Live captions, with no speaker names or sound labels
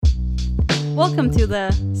Welcome to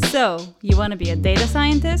the So You Want to Be a Data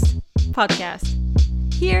Scientist podcast.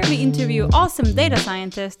 Here we interview awesome data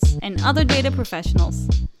scientists and other data professionals.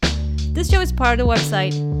 This show is part of the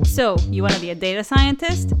website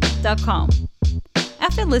soyouwannabeadatascientist.com.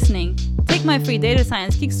 After listening, take my free data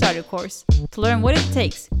science Kickstarter course to learn what it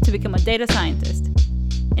takes to become a data scientist.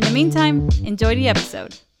 In the meantime, enjoy the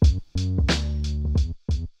episode.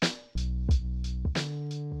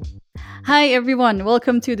 Hi everyone,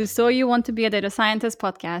 welcome to the So You Want to Be a Data Scientist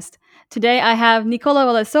podcast. Today I have Nicola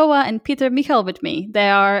Valesova and Peter Michal with me. They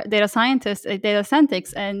are data scientists at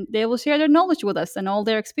Datacentrics and they will share their knowledge with us and all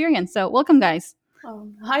their experience. So welcome guys.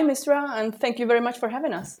 Hi Misra, and thank you very much for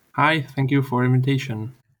having us. Hi, thank you for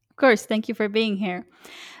invitation. Of course, thank you for being here.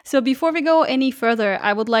 So before we go any further,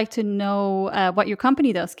 I would like to know what your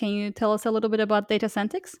company does. Can you tell us a little bit about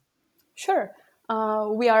Datacentrics? Sure.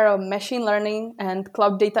 We are a machine learning and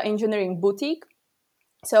cloud data engineering boutique.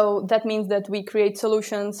 So that means that we create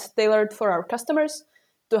solutions tailored for our customers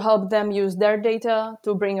to help them use their data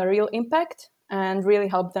to bring a real impact and really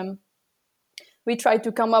help them. We try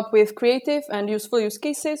to come up with creative and useful use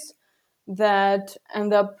cases that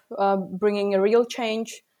end up bringing a real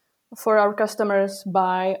change for our customers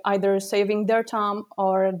by either saving their time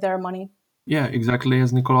or their money. Yeah, exactly.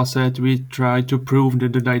 As Nicola said, we try to prove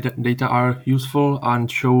that the data are useful and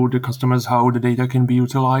show the customers how the data can be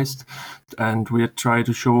utilized. And we try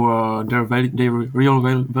to show their real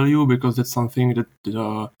value, because that's something that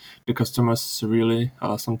the customers really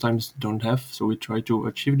sometimes don't have. So we try to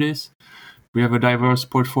achieve this. We have a diverse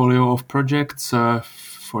portfolio of projects,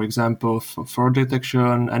 for example, fraud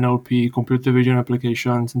detection, NLP, computer vision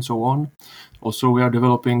applications, and so on. Also, we are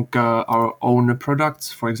developing our own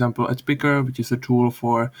products, for example, AdPicker, which is a tool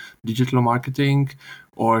for digital marketing,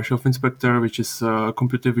 or Shelf Inspector, which is a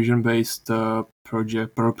computer vision-based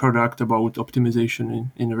product about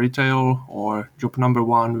optimization in retail, or Job Number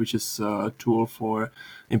One, which is a tool for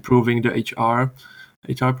improving the HR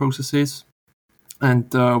processes.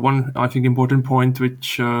 And one, I think, important point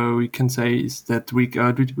which we can say is that we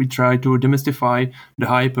try to demystify the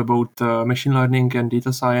hype about machine learning and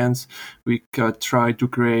data science. We try to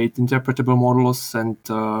create interpretable models and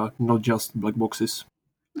not just black boxes.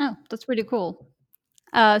 Oh, that's pretty cool.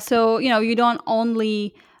 So you don't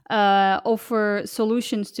only offer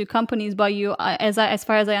solutions to companies, but you, as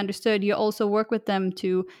far as I understood, you also work with them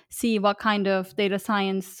to see what kind of data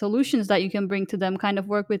science solutions that you can bring to them. Kind of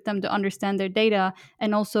work with them to understand their data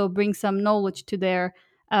and also bring some knowledge to their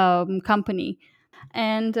company.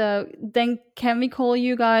 And then, can we call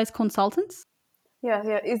you guys consultants?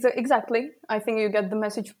 Yeah, exactly. I think you get the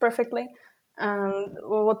message perfectly. And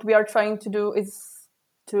what we are trying to do is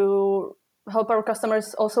to help our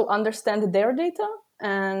customers also understand their data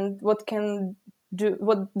and what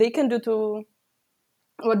they can do to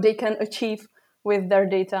what they can achieve with their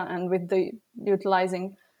data and with the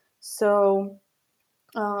utilizing. So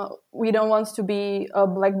we don't want to be a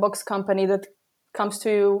black box company that comes to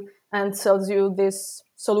you and sells you this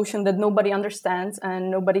solution that nobody understands and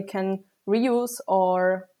nobody can reuse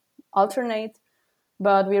or alternate.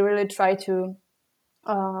 But we really try to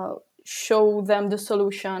show them the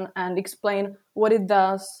solution and explain what it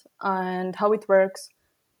does and how it works.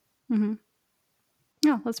 Mm-hmm.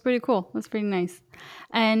 Yeah, that's pretty cool. That's pretty nice.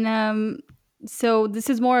 And so this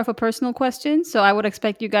is more of a personal question. So I would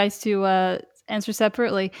expect you guys to answer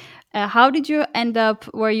separately. How did you end up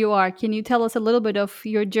where you are? Can you tell us a little bit of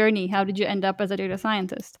your journey? How did you end up as a data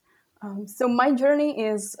scientist? So my journey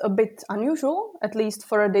is a bit unusual, at least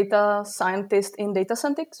for a data scientist in data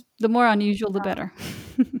scientists. The more unusual, the better.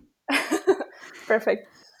 Perfect.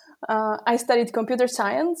 I studied computer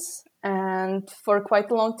science, and for quite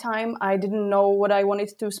a long time, I didn't know what I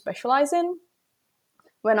wanted to specialize in.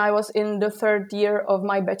 When I was in the third year of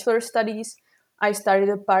my bachelor studies, I started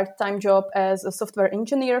a part-time job as a software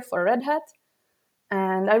engineer for Red Hat,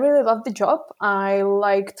 and I really loved the job. I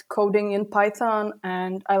liked coding in Python,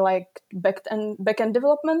 and I liked back-end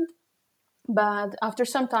development. But after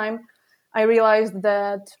some time, I realized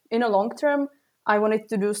that in a long term, I wanted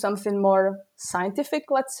to do something more scientific,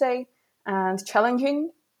 let's say, and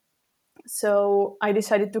challenging. So I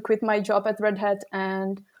decided to quit my job at Red Hat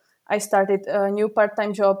and I started a new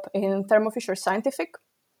part-time job in Thermo Fisher Scientific.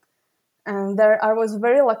 And there I was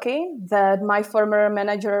very lucky that my former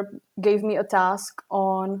manager gave me a task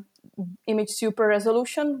on image super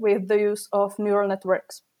resolution with the use of neural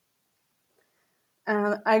networks.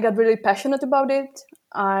 And I got really passionate about it.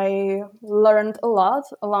 I learned a lot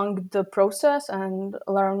along the process and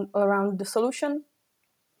around the solution.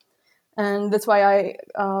 And that's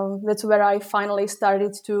where I finally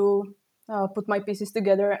started to put my pieces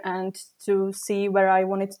together and to see where I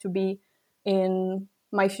wanted to be in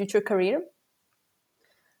my future career.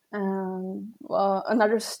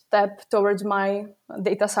 Another step towards my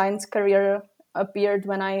data science career appeared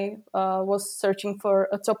when I was searching for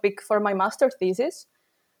a topic for my master thesis.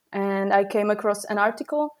 And I came across an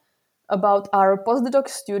article about our postdoc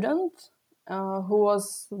student who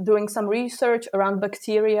was doing some research around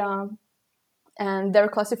bacteria and their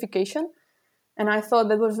classification. And I thought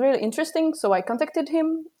that was really interesting. So I contacted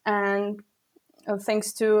him, and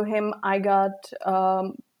thanks to him, I got a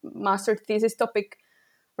master thesis topic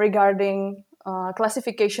regarding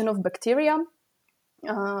classification of bacteria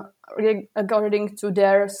according to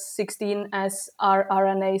their 16S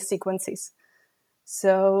rRNA sequences.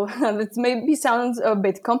 So it maybe sounds a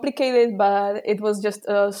bit complicated, but it was just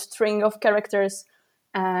a string of characters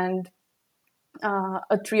and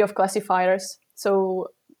a tree of classifiers. So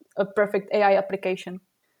a perfect AI application.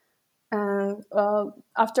 And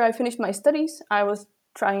after I finished my studies, I was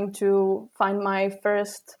trying to find my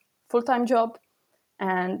first full-time job.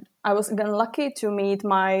 And I was again lucky to meet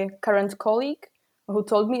my current colleague who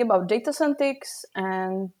told me about data scientists.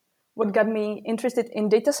 And what got me interested in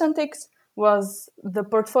data scientists was the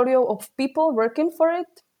portfolio of people working for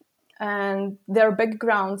it and their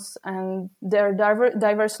backgrounds and their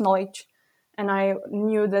diverse knowledge. And I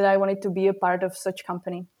knew that I wanted to be a part of such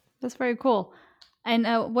company. That's very cool. And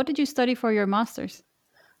what did you study for your master's?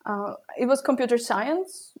 It was computer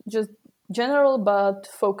science, just general, but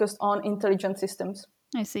focused on intelligent systems.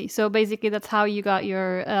 I see. So basically, that's how you got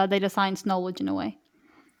your data science knowledge in a way.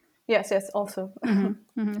 Yes, also.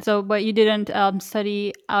 So, but you didn't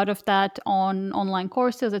study out of that on online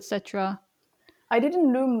courses, etc. I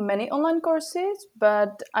didn't do many online courses,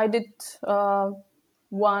 but I did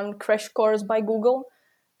one crash course by Google,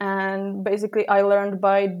 and basically I learned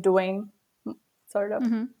by doing, sort of.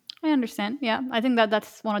 I understand. Yeah, I think that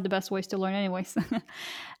that's one of the best ways to learn, anyways.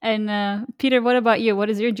 And Peter, what about you? What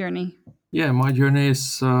is your journey? Yeah, my journey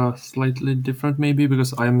is slightly different, maybe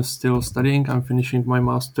because I'm still studying. I'm finishing my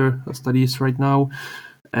master studies right now,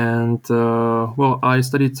 and well, I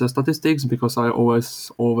studied statistics because I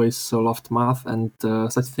always loved math and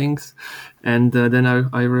such things. And then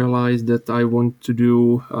I realized that I want to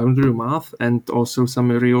do math and also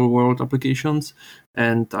some real world applications.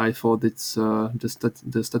 And I thought it's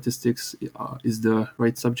the statistics is the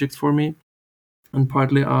right subject for me. And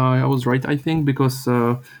partly I was right, I think, because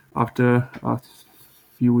after a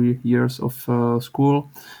few years of school,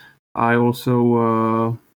 I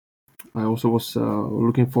also was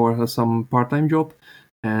looking for some part-time job,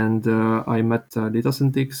 and I met data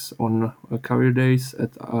scientists on career days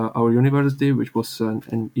at our university, which was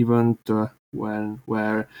an event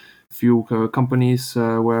where few companies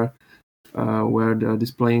were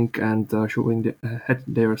displaying and showing had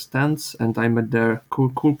their stands, and I met their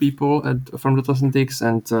cool people from data scientists,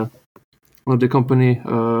 and well, the company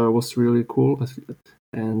was really cool,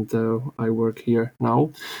 and I work here now.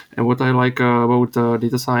 And what I like about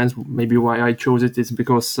data science, maybe why I chose it, is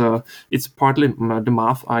because it's partly the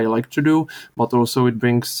math I like to do, but also it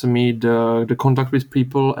brings me the contact with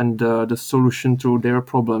people and the solution to their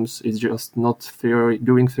problems. It's just not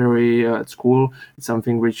doing theory at school. It's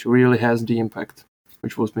something which really has the impact,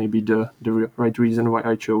 which was maybe the right reason why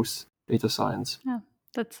I chose data science. Yeah,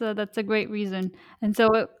 that's a great reason. And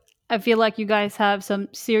so I feel like you guys have some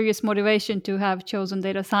serious motivation to have chosen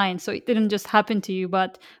data science. So it didn't just happen to you,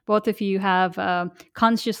 but both of you have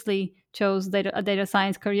consciously chose a data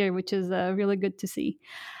science career, which is really good to see.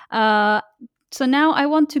 Uh, so now I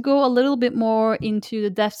want to go a little bit more into the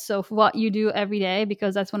depths of what you do every day,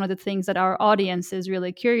 because that's one of the things that our audience is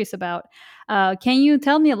really curious about. Can you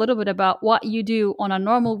tell me a little bit about what you do on a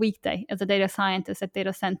normal weekday as a data scientist at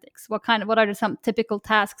Data Centix? What are some typical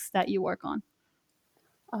tasks that you work on?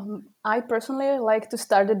 I personally like to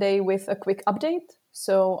start the day with a quick update.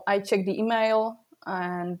 So I check the email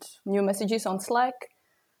and new messages on Slack.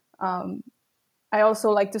 I also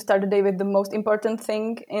like to start the day with the most important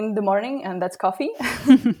thing in the morning, and that's coffee.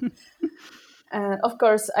 And of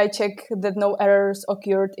course, I check that no errors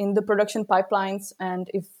occurred in the production pipelines, and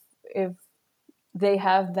if they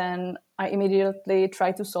have, then I immediately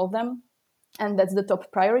try to solve them. And that's the top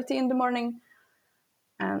priority in the morning.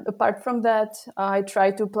 And apart from that, I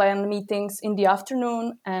try to plan meetings in the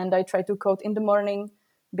afternoon, and I try to code in the morning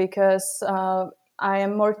because I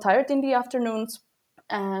am more tired in the afternoons,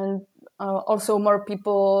 and also more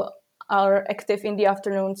people are active in the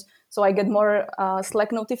afternoons. So I get more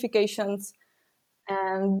Slack notifications,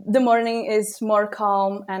 and the morning is more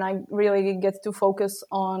calm, and I really get to focus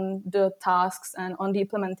on the tasks and on the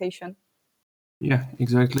implementation. Yeah,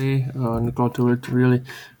 exactly. Nicole told it really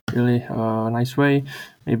nice way.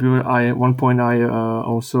 Maybe one point I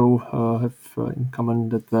also have in common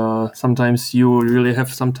that sometimes you really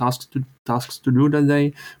have some tasks to do that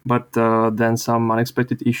day, but then some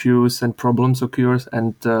unexpected issues and problems occurs,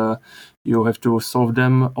 and you have to solve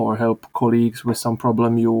them or help colleagues with some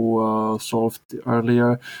problem you solved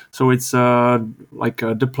earlier. So it's like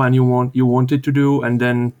the plan you wanted to do, and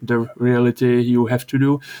then the reality you have to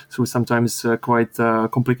do. So sometimes quite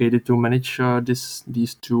complicated to manage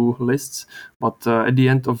these two lists. But at the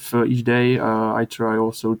end of each day, I try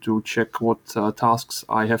also to check what tasks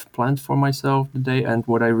I have planned for myself the day and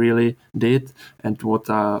what I really did and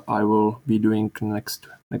what I will be doing next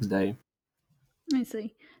day. I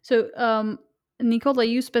see. So, Nicola,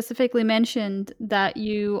 you specifically mentioned that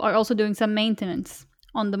you are also doing some maintenance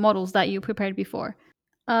on the models that you prepared before.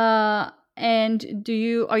 And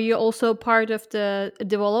are you also part of the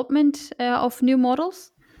development of new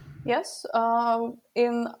models? Yes,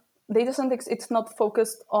 in data science, it's not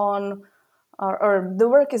focused on, or the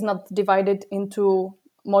work is not divided into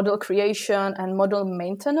model creation and model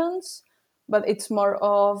maintenance, but it's more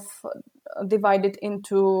of divided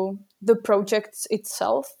into the projects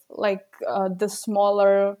itself, like the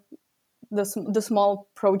small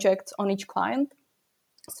projects on each client.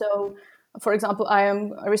 So, for example, I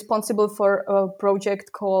am responsible for a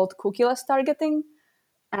project called cookieless targeting,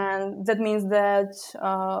 and that means that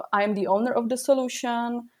I am the owner of the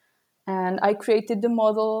solution, and I created the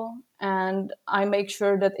model, and I make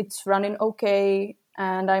sure that it's running okay,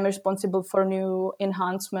 and I'm responsible for new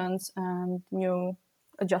enhancements and new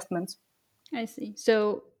adjustments. I see.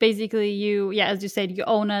 So basically, as you said, you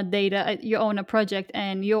own a you own a project,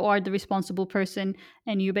 and you are the responsible person,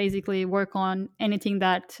 and you basically work on anything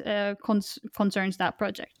that concerns that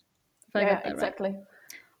project. If I Yeah, got that right. exactly.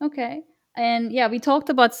 Okay. And yeah, we talked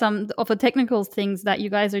about some of the technical things that you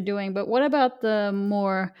guys are doing, but what about the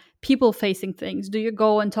more people facing things? Do you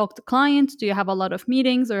go and talk to clients? Do you have a lot of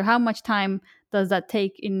meetings, or how much time does that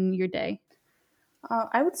take in your day?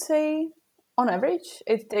 I would say, on average,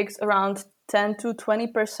 it takes around 10 to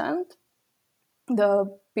 20%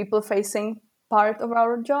 the people facing part of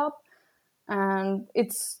our job, and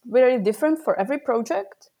it's very different for every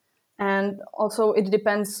project, and also it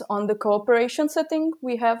depends on the cooperation setting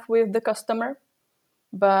we have with the customer.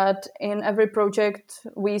 But in every project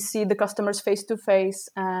we see the customers face to face,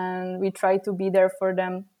 and we try to be there for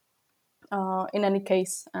them in any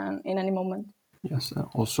case and in any moment. Yes.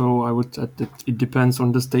 Also, I would add that it depends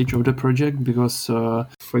on the stage of the project because,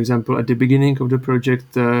 for example, at the beginning of the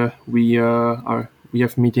project, we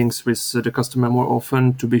have meetings with the customer more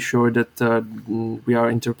often to be sure that we are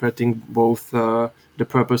interpreting both the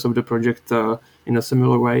purpose of the project in a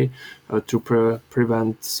similar way to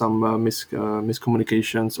prevent some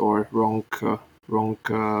miscommunications or wrong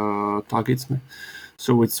targets.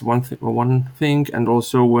 So it's one thing, and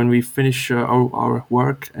also when we finish our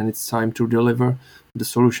work and it's time to deliver the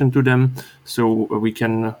solution to them, so we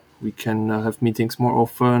can have meetings more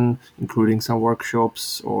often, including some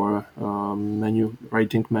workshops or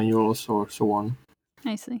writing manuals or so on.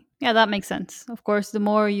 I see. Yeah, that makes sense. Of course, the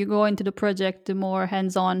more you go into the project, the more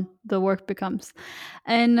hands-on the work becomes.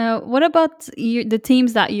 And what about the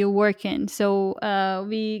teams that you work in? So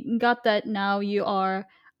we got that now you are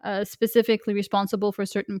specifically responsible for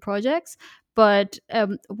certain projects, but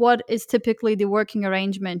what is typically the working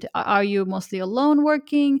arrangement? Are you mostly alone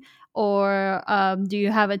working, or do you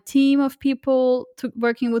have a team of people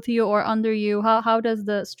working with you or under you? How does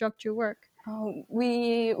the structure work?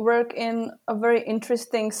 We work in a very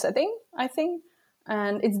interesting setting, I think,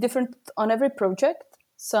 and it's different on every project.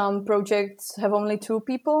 Some projects have only two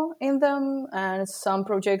people in them, and some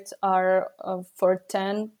projects are for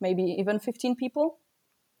 10, maybe even 15 people.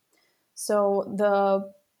 So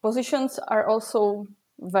the positions are also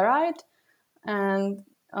varied, and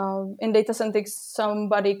in data science,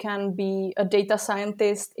 somebody can be a data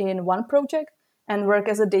scientist in one project and work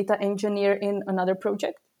as a data engineer in another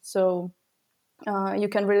project. So you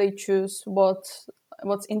can really choose what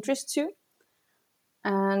interests you.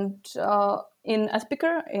 And in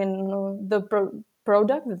Aspiker, in the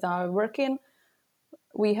product that I work in,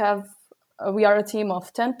 we are a team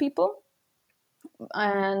of 10 people,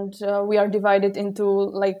 and we are divided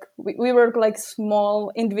into we work like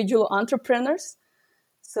small individual entrepreneurs.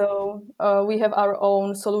 So we have our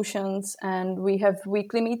own solutions, and we have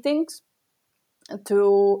weekly meetings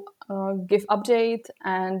to give update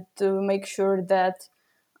and to make sure that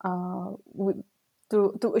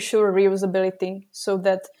to assure reusability, so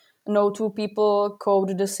that no two people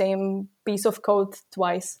code the same piece of code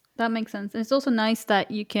twice. That makes sense. And it's also nice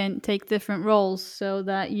that you can take different roles so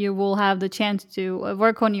that you will have the chance to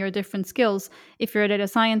work on your different skills. If you're a data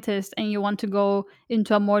scientist and you want to go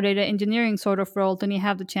into a more data engineering sort of role, then you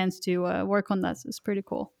have the chance to work on that. So it's pretty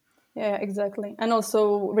cool. Yeah, exactly. And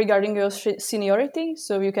also regarding your seniority,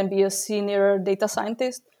 so you can be a senior data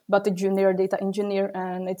scientist, but a junior data engineer,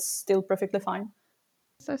 and it's still perfectly fine.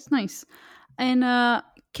 So that's nice. And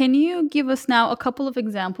can you give us now a couple of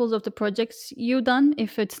examples of the projects you've done,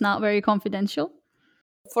 if it's not very confidential?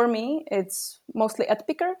 For me, it's mostly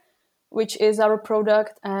AdPicker, which is our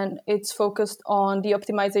product, and it's focused on the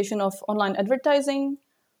optimization of online advertising,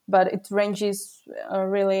 but it ranges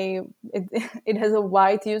really, it, it has a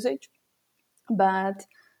wide usage. But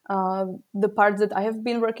the parts that I have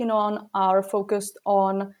been working on are focused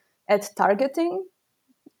on ad targeting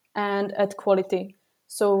and ad quality.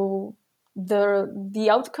 So the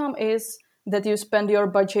outcome is that you spend your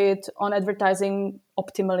budget on advertising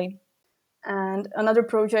optimally. And another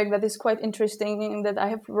project that is quite interesting that I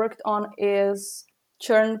have worked on is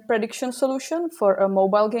churn prediction solution for a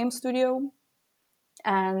mobile game studio.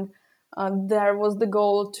 And there was the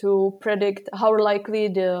goal to predict how likely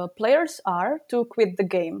the players are to quit the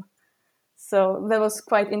game. So that was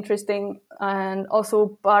quite interesting. And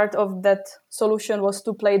also part of that solution was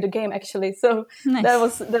to play the game actually. So Nice.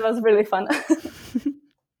 that was really fun.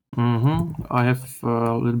 I have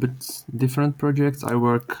a little bit different projects. I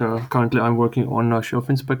work currently. I'm working on a Shelf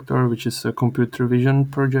Inspector, which is a computer vision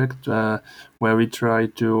project where we try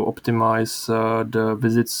to optimize the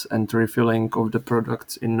visits and refilling of the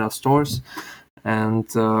products in stores. And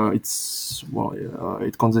it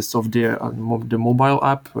consists of the mobile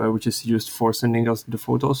app, which is used for sending us the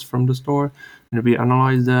photos from the store, and we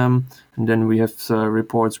analyze them, and then we have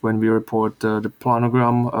reports when we report the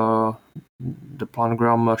planogram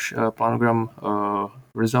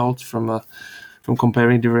results from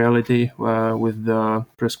comparing the reality with the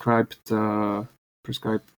prescribed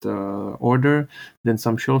order, then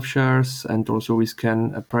some shelf shares, and also we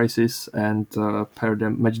scan prices and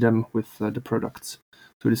match them with the products.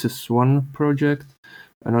 So this is one project.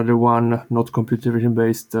 Another one, not computer vision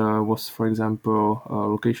based, was, for example, a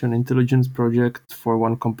location intelligence project for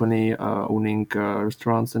one company owning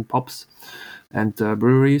restaurants and pubs and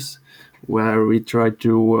breweries, where we try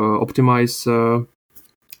to optimize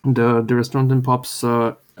the restaurant and pubs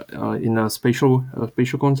in a spatial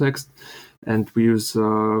context, and we use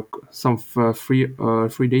some free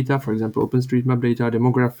data, for example, OpenStreetMap data,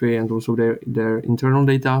 demography, and also their internal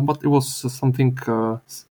data. But it was something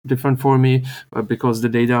different for me because the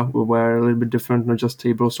data were a little bit different, not just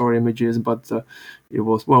tables or images, but it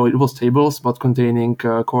was tables, but containing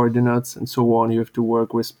coordinates and so on. You have to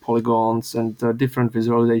work with polygons and different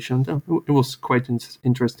visualizations. It was quite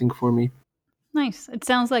interesting for me. Nice. It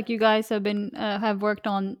sounds like you guys have worked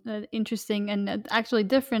on interesting and actually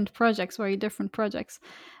different projects, very different projects.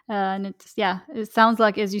 And it sounds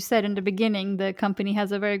like, as you said in the beginning, the company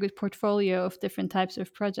has a very good portfolio of different types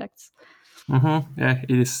of projects. Yeah, it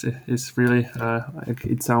is. It's really like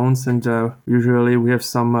it sounds, and usually we have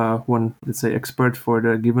some one, let's say, expert for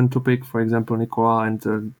the given topic. For example, Nicola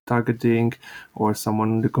and targeting, or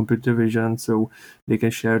someone in the computer vision, so they can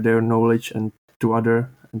share their knowledge and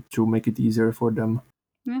to make it easier for them.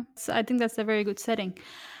 Yeah, so I think that's a very good setting.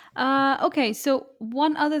 Okay, so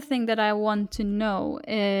one other thing that I want to know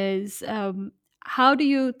is how do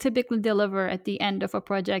you typically deliver at the end of a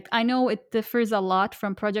project? I know it differs a lot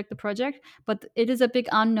from project to project, but it is a big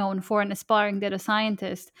unknown for an aspiring data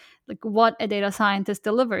scientist, like what a data scientist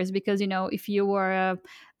delivers. Because, if you were a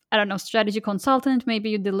I don't know, strategy consultant, maybe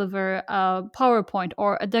you deliver a PowerPoint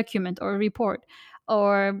or a document or a report.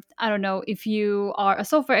 Or I don't know, if you are a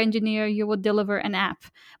software engineer, you would deliver an app.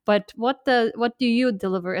 But what do you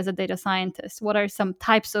deliver as a data scientist? What are some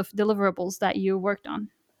types of deliverables that you worked on?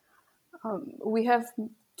 We have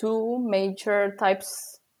two major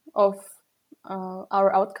types of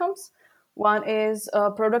our outcomes. One is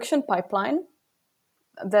a production pipeline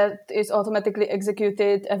that is automatically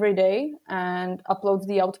executed every day and uploads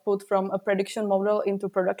the output from a prediction model into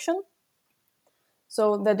production.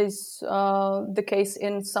 So that is the case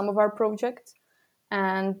in some of our projects.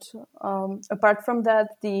 And apart from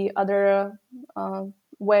that, the other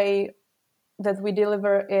way that we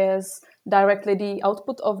deliver is directly the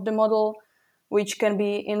output of the model, which can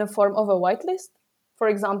be in the form of a whitelist. For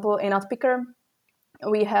example, in AdPicker,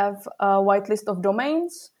 we have a whitelist of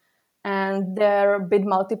domains and their bid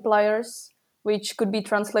multipliers, which could be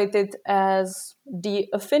translated as the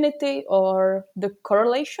affinity or the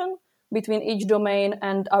correlation between each domain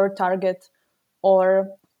and our target, or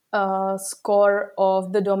a score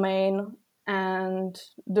of the domain and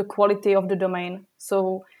the quality of the domain.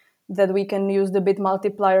 So that we can use the bit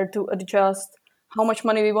multiplier to adjust how much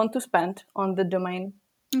money we want to spend on the domain.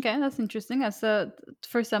 Okay, that's interesting. That's the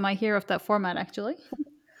first time I hear of that format, actually.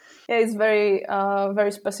 Yeah, it's very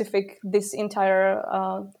very specific. This entire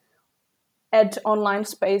Edge online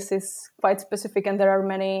space is quite specific, and there are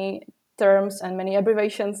many terms and many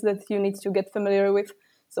abbreviations that you need to get familiar with.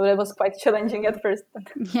 So that was quite challenging at first.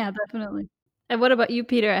 Yeah, definitely. And what about you,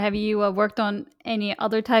 Peter? Have you worked on any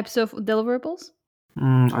other types of deliverables?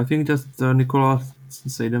 I think just Nicola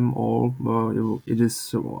say them all. It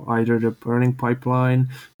is either the learning pipeline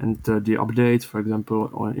and the updates. For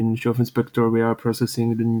example, in Shelf Inspector, we are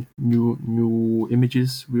processing the new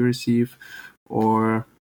images we receive, or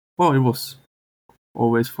well, it was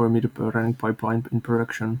always for me the learning pipeline in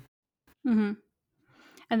production. Mm-hmm.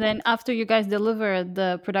 And then after you guys deliver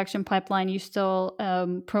the production pipeline, you still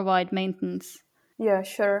provide maintenance. Yeah,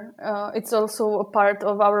 sure. It's also a part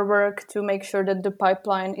of our work to make sure that the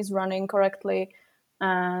pipeline is running correctly,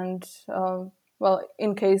 and well,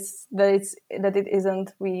 in case that it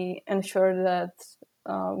isn't, we ensure that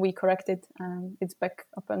we correct it and it's back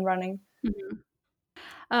up and running. Mm-hmm.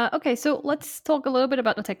 Okay, so let's talk a little bit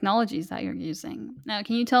about the technologies that you're using. Now,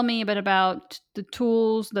 can you tell me a bit about the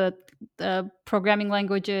tools, the programming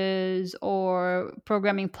languages, or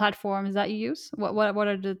programming platforms that you use? What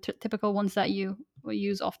are the typical ones that you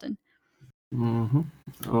use often?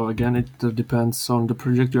 Again, it depends on the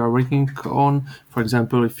project you are working on. For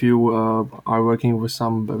example, if you are working with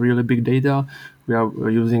some really big data, we are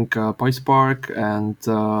using PySpark, and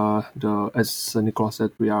as Nicola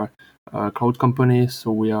said, we are a cloud company,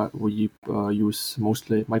 so we use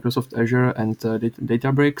mostly Microsoft Azure and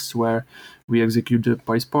Databricks, where we execute the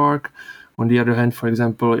PySpark. On the other hand, for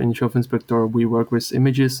example, in Shelf Inspector, we work with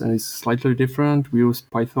images, and it's slightly different. We use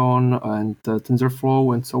Python and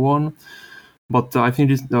TensorFlow and so on. But I think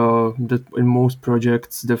that in most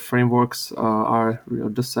projects, the frameworks are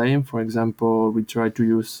the same. For example, we try to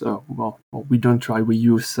use, we don't try, we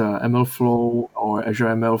use MLflow or Azure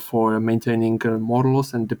ML for maintaining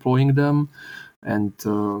models and deploying them. And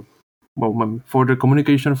for the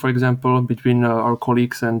communication, for example, between our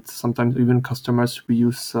colleagues and sometimes even customers, we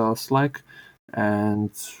use Slack.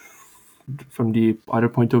 And from the other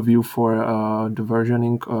point of view, for the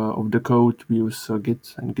versioning of the code, we use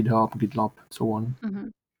Git and GitHub, GitLab, so on. Mm-hmm.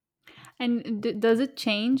 And does it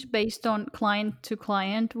change based on client to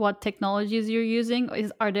client what technologies you're using?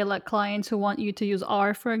 Are there like clients who want you to use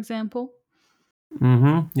R, for example?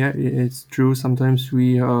 Yeah, it's true. Sometimes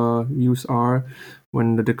we use R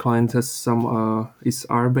when the client has some is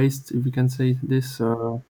R based, if we can say this,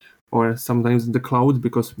 or sometimes the cloud,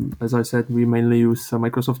 because as I said, we mainly use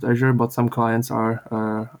Microsoft Azure, but some clients are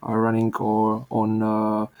running or on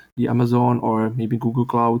the Amazon or maybe Google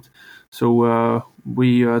Cloud. So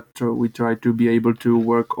we try to be able to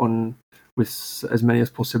work on with as many as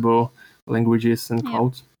possible languages and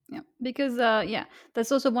clouds. Yeah, because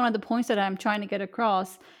that's also one of the points that I'm trying to get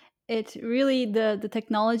across. It really the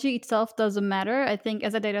technology itself doesn't matter. I think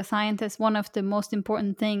as a data scientist, one of the most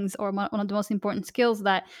important things, or one of the most important skills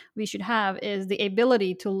that we should have, is the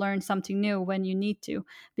ability to learn something new when you need to,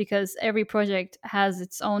 because every project has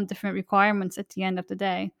its own different requirements at the end of the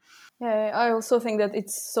day. Yeah, I also think that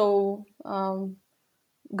it's so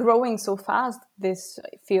growing so fast, this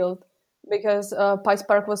field, because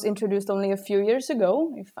PySpark was introduced only a few years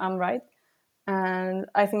ago, if I'm right. And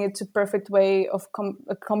I think it's a perfect way of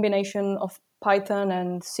a combination of Python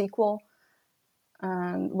and SQL.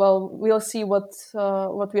 And well, we'll see what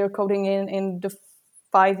we are coding in the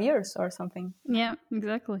 5 years or something. Yeah,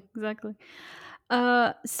 exactly.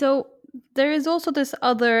 So there is also this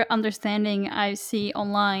other understanding I see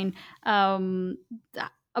online,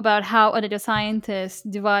 about how a data scientist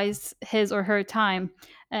divides his or her time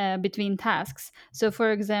between tasks. So,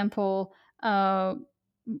 for example,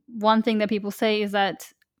 one thing that people say is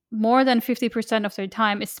that more than 50% of their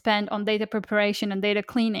time is spent on data preparation and data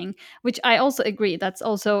cleaning, which I also agree. That's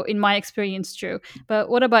also, in my experience, true. But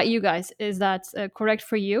what about you guys? Is that correct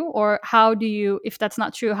for you? Or how do you, if that's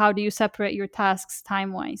not true, how do you separate your tasks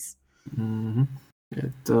time wise? Mm-hmm.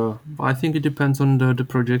 I think it depends on the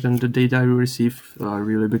project and the data you receive,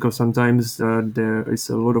 really, because sometimes there is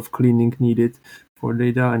a lot of cleaning needed for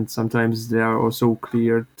data, and sometimes they are also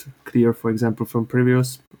clear, for example, from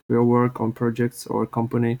previous work on projects or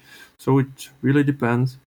company. So it really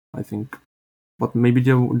depends, I think. But maybe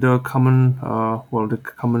the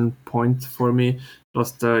common point for me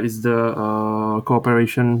just is the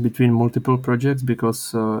cooperation between multiple projects,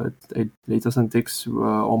 because at data scientists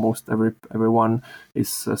almost everyone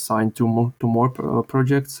is assigned to more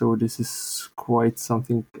projects. So this is quite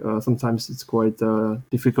something. Sometimes it's quite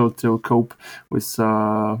difficult to cope with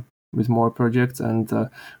with more projects. And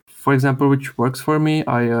for example, which works for me,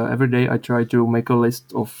 I every day I try to make a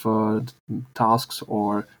list of tasks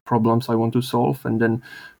or problems I want to solve, and then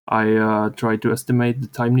I try to estimate the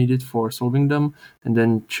time needed for solving them, and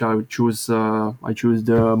then I choose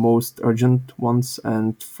the most urgent ones,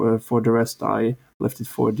 and for the rest I left it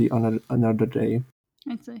for the another day.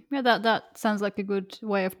 I see. Yeah, that sounds like a good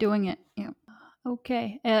way of doing it. Yeah.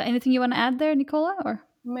 Okay. Anything you want to add there, Nicola? Or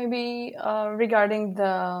Maybe regarding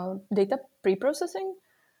the data pre-processing,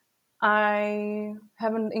 I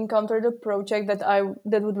haven't encountered a project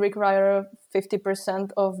that would require 50%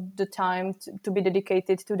 of the time to be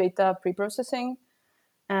dedicated to data pre-processing.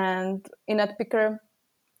 And in AdPicker,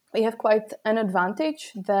 we have quite an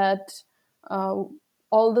advantage that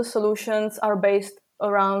all the solutions are based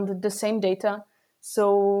around the same data.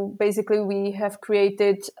 So basically, we have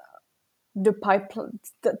created the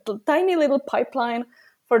tiny little pipeline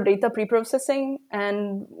for data pre-processing,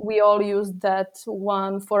 and we all use that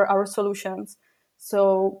one for our solutions.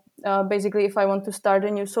 So basically, if I want to start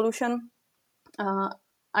a new solution,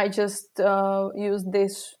 I just use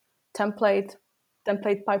this template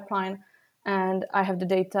pipeline, and I have the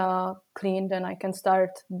data cleaned, and I can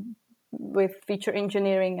start with feature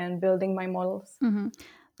engineering and building my models.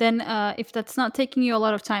 then, if that's not taking you a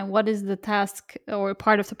lot of time, what is the task or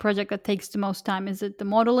part of the project that takes the most time? Is it the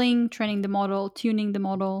modeling, training the model, tuning the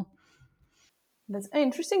model? That's an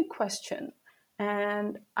interesting question.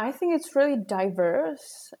 And I think it's really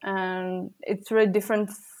diverse and it's really different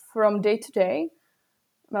from day to day.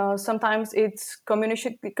 Sometimes it's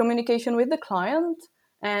communication with the client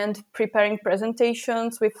and preparing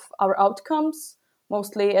presentations with our outcomes,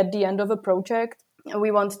 mostly at the end of a project. We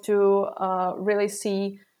want to really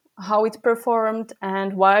see how it performed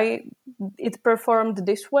and why it performed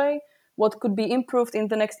this way, what could be improved in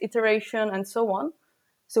the next iteration, and so on.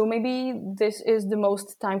 So maybe this is the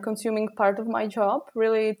most time-consuming part of my job,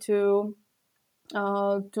 really to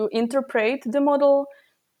interpret the model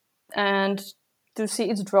and to see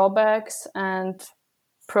its drawbacks and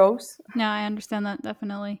pros. No, I understand that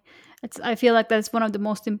definitely. I feel like that's one of the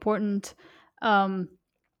most important um,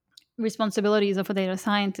 responsibilities of a data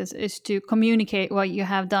scientist is to communicate what you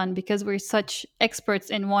have done, because we're such experts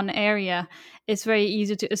in one area. It's very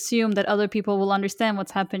easy to assume that other people will understand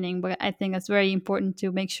what's happening, but I think it's very important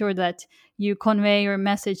to make sure that you convey your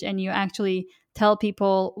message and you actually tell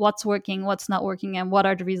people what's working, what's not working, and what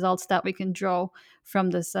are the results that we can draw from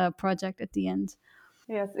this project at the end.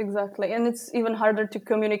 Yes, exactly. And it's even harder to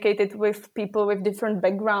communicate it with people with different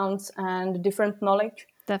backgrounds and different knowledge.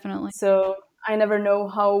 Definitely. So I never know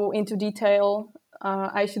how into detail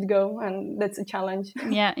I should go, and that's a challenge.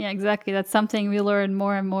 Yeah, exactly. That's something we learn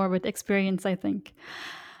more and more with experience, I think.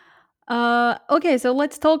 Okay, so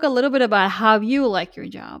let's talk a little bit about how you like your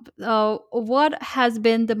job. What has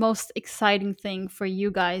been the most exciting thing for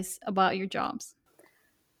you guys about your jobs?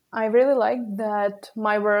 I really like that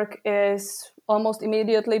my work is almost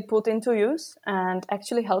immediately put into use and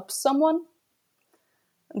actually helps someone.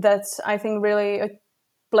 That's, I think, really a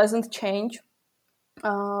pleasant change.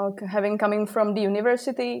 Having coming from the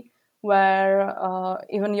university, where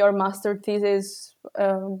even your master thesis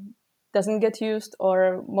doesn't get used,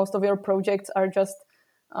 or most of your projects are just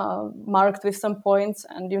marked with some points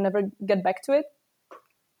and you never get back to it.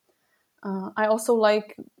 I also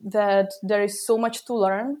like that there is so much to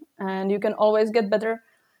learn and you can always get better.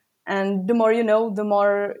 And the more you know, the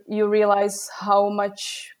more you realize how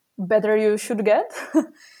much better you should get.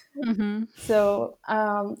 Mm-hmm. So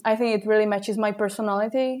I think it really matches my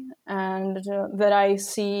personality, and that I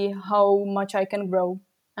see how much I can grow.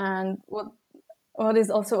 And what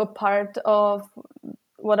is also a part of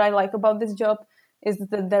what I like about this job is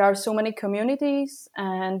that there are so many communities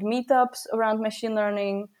and meetups around machine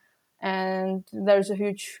learning, and there's a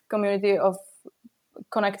huge community of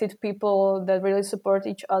connected people that really support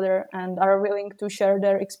each other and are willing to share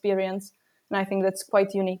their experience. And I think that's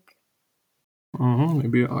quite unique.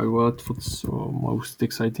 Maybe I what's most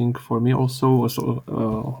exciting for me also,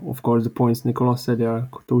 of course, the points Nicola said, they are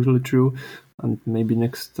totally true. And maybe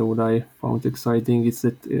next, what I found exciting is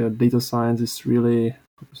that data science is really,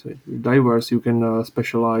 how to say, diverse. You can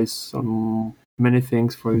specialize on many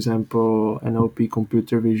things. For example, NLP,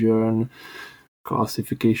 computer vision,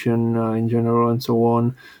 classification in general, and so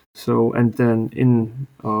on. So, and then in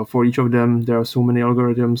for each of them, there are so many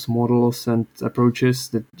algorithms, models, and approaches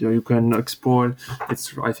that you can explore.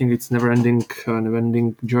 I think it's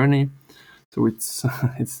never-ending journey. So it's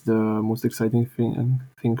it's the most exciting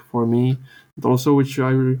thing for me. And also, which I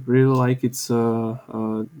really like, it's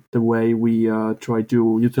the way we try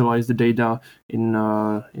to utilize the data in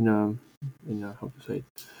a how to say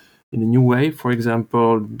it, in a new way. For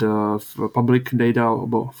example, public data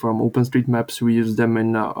from OpenStreetMaps, we use them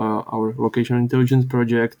in our location intelligence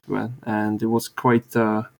project, and it was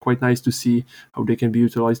quite nice to see how they can be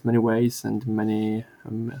utilized many ways, and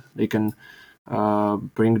they can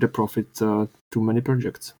bring the profit to many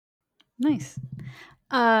projects. Nice.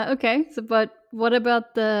 Okay. So, but what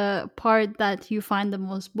about the part that you find the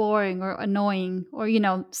most boring or annoying, or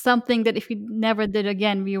something that if you never did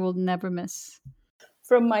again, you will never miss?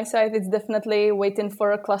 From my side, it's definitely waiting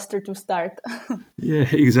for a cluster to start. Yeah,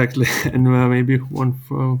 exactly. And maybe one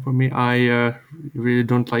for me, I really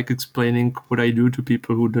don't like explaining what I do to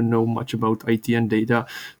people who don't know much about IT and data.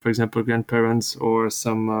 For example, grandparents or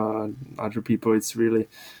some other people. It's really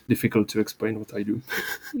difficult to explain what I do.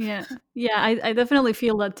 Yeah. Yeah, I definitely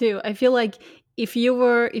feel that too. I feel like if you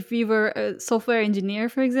were a software engineer,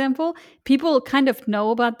 for example, people kind of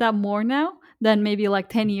know about that more now than maybe like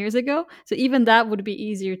 10 years ago. So even that would be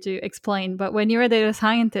easier to explain. But when you're a data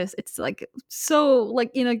scientist, it's like so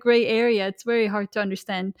like in a gray area. It's very hard to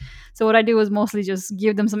understand. So what I do is mostly just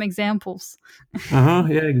give them some examples. Yeah,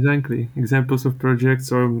 exactly. Examples of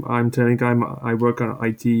projects, or I'm telling I work on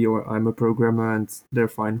IT or I'm a programmer, and they're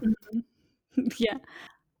fine. Yeah.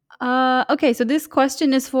 Okay, so this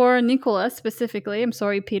question is for Nicola specifically. I'm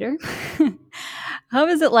sorry, Peter. How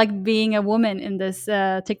is it like being a woman in this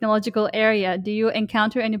technological area? Do you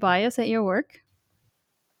encounter any bias at your work?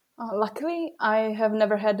 Luckily, I have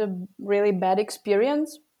never had a really bad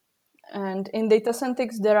experience. And in data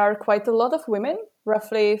scientists, there are quite a lot of women,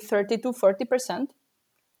 roughly 30 to 40%,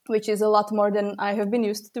 which is a lot more than I have been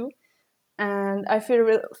used to. And I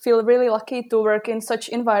feel really lucky to work in such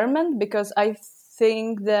environment because I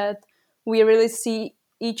think that we really see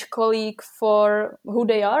each colleague for who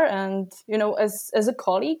they are and as a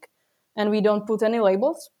colleague, and we don't put any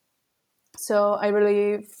labels. So I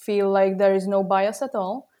really feel like there is no bias at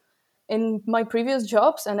all. In my previous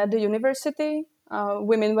jobs and at the university,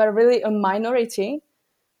 women were really a minority.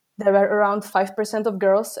 There were around 5% of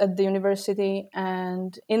girls at the university,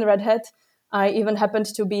 and in Red Hat, I even happened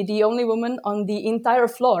to be the only woman on the entire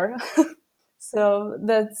floor. So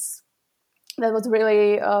that was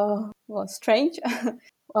really strange.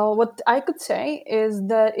 Well, what I could say is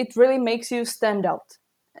that it really makes you stand out,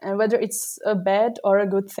 and whether it's a bad or a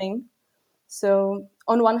good thing. So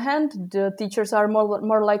on one hand, the teachers are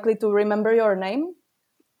more likely to remember your name,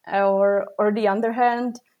 or the other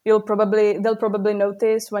hand, they'll probably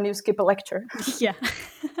notice when you skip a lecture. Yeah.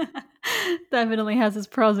 Definitely has its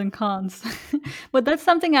pros and cons. But that's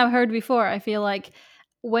something I've heard before. I feel like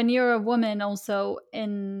when you're a woman also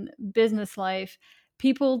in business life,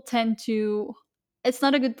 people tend to it's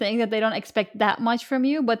not a good thing that they don't expect that much from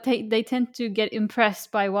you, but they tend to get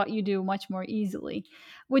impressed by what you do much more easily.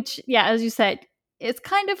 Which, yeah, as you said, it's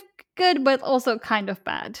kind of good, but also kind of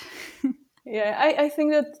bad. Yeah, I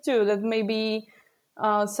think that too. That maybe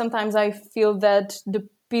sometimes I feel that the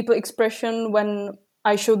people expression when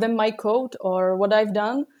I show them my code or what I've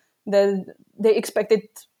done, that they expect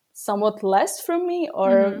it somewhat less from me,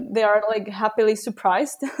 or Hmm. they are like happily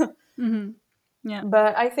surprised. Hmm. Yeah.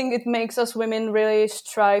 But I think it makes us women really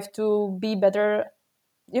strive to be better,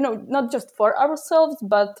 not just for ourselves,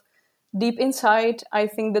 but deep inside, I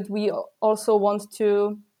think that we also want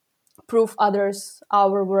to prove others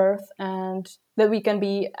our worth and that we can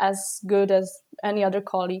be as good as any other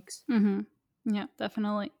colleagues. Hmm. Yeah,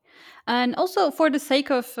 definitely. And also, for the sake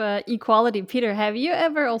of equality, Peter, have you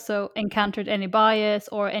ever also encountered any bias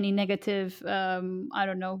or any negative, I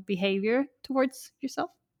don't know, behavior towards yourself?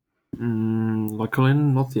 Luckily,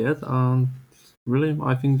 not yet. Really,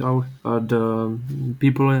 I think the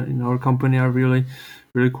people in our company are really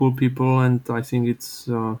cool people, and I think it's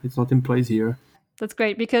not in place here. That's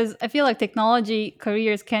great because I feel like technology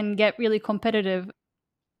careers can get really competitive.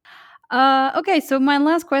 Okay, so my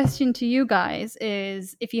last question to you guys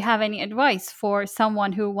is if you have any advice for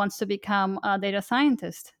someone who wants to become a data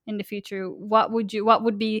scientist in the future, what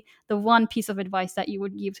would be the one piece of advice that you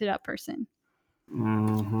would give to that person?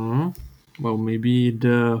 hmm Well, maybe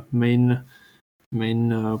the main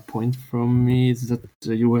point from me is that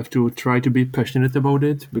you have to try to be passionate about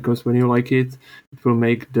it, because when you like it will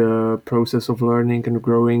make the process of learning and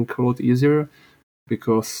growing a lot easier.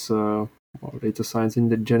 Because well, data science in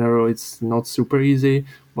the general, it's not super easy,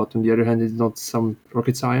 but on the other hand, it's not some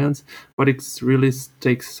rocket science, but it really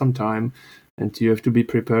takes some time, and you have to be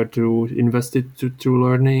prepared to invest it to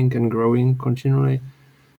learning and growing continually.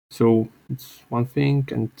 So it's one thing,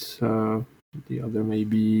 and the other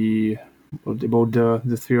maybe about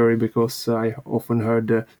the theory, because I often heard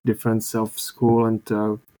the difference of school and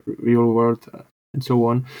real world. and so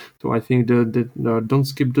on. So I think that don't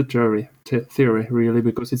skip the theory really,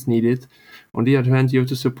 because it's needed. On the other hand, you have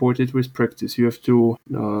to support it with practice. You have to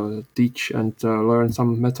teach and learn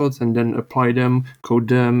some methods and then apply them, code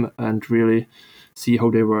them, and really see how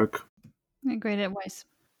they work. Great advice.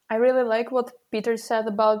 I really like what Peter said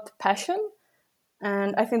about passion.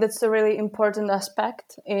 And I think that's a really important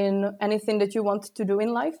aspect in anything that you want to do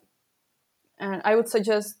in life. And I would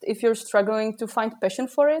suggest, if you're struggling to find passion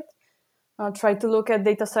for it, try to look at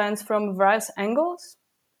data science from various angles.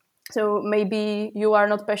 So maybe you are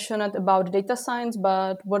not passionate about data science,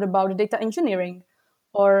 but what about data engineering?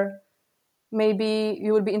 Or maybe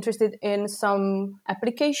you would be interested in some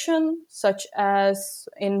application, such as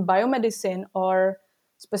in biomedicine or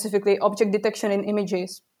specifically object detection in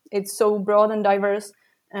images. It's so broad and diverse,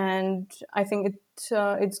 and I think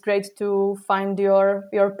it's great to find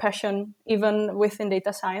your passion even within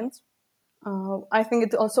data science. I think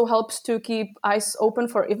it also helps to keep eyes open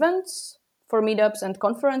for events, for meetups and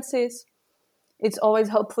conferences. It's always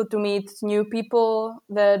helpful to meet new people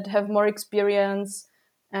that have more experience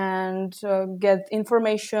and get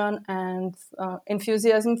information and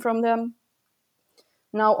enthusiasm from them.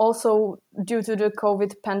 Now, also due to the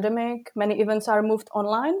COVID pandemic, many events are moved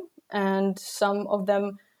online, and some of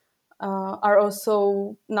them are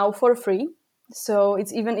also now for free. So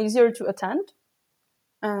it's even easier to attend.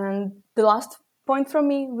 And the last point from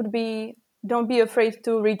me would be, don't be afraid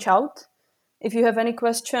to reach out. If you have any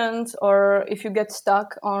questions or if you get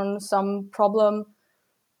stuck on some problem,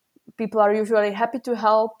 people are usually happy to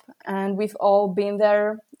help, and we've all been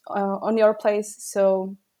there on your place.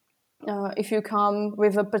 So if you come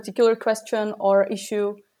with a particular question or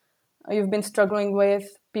issue you've been struggling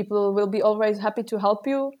with, people will be always happy to help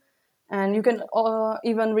you. And you can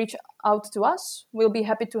even reach out to us. We'll be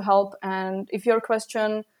happy to help. And if your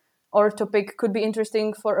question or topic could be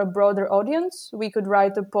interesting for a broader audience, we could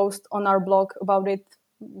write a post on our blog about it,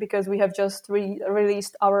 because we have just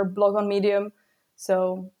released our blog on Medium.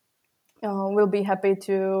 So we'll be happy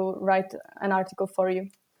to write an article for you.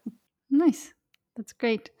 Nice. That's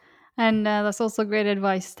great. And that's also great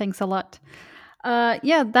advice. Thanks a lot.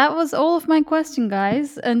 Yeah, that was all of my question,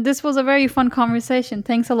 guys. And this was a very fun conversation.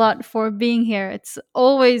 Thanks a lot for being here. I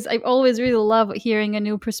always really love hearing a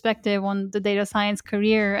new perspective on the data science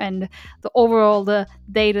career and the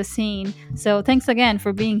data scene. So thanks again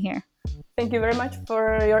for being here. Thank you very much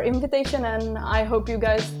for your invitation, and I hope you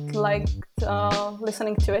guys liked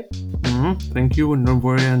listening to it. Thank you, and don't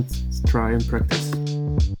worry, and try and practice.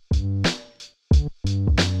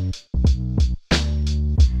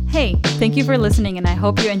 Hey, thank you for listening, and I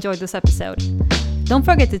hope you enjoyed this episode. Don't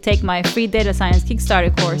forget to take my free data science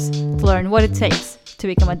Kickstarter course to learn what it takes to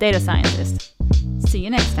become a data scientist. See you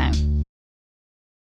next time.